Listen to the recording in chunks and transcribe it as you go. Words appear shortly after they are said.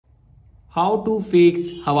How to fix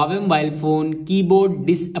Huawei mobile phone keyboard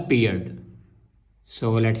disappeared.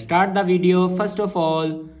 So let's start the video. First of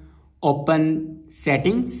all, open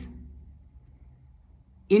settings.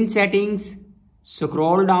 In settings,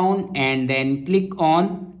 scroll down and then click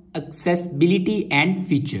on accessibility and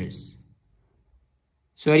features.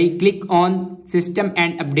 Click on system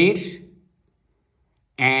and updates.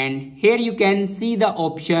 And here you can see the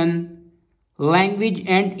option language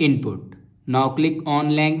and input. Now click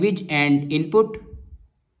on language and input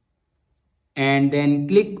and then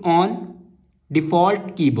click on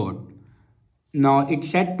default keyboard. Now it's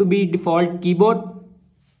set to be default keyboard.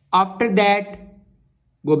 After that,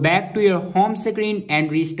 go back to your home screen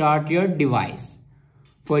and restart your device.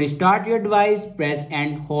 For restart your device, press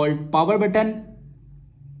and hold power button.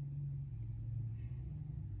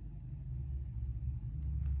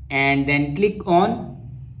 And then click on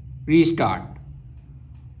restart.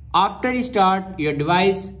 After restart your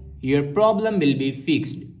device, your problem will be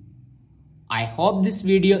fixed. I hope this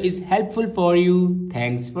video is helpful for you.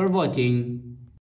 Thanks for watching.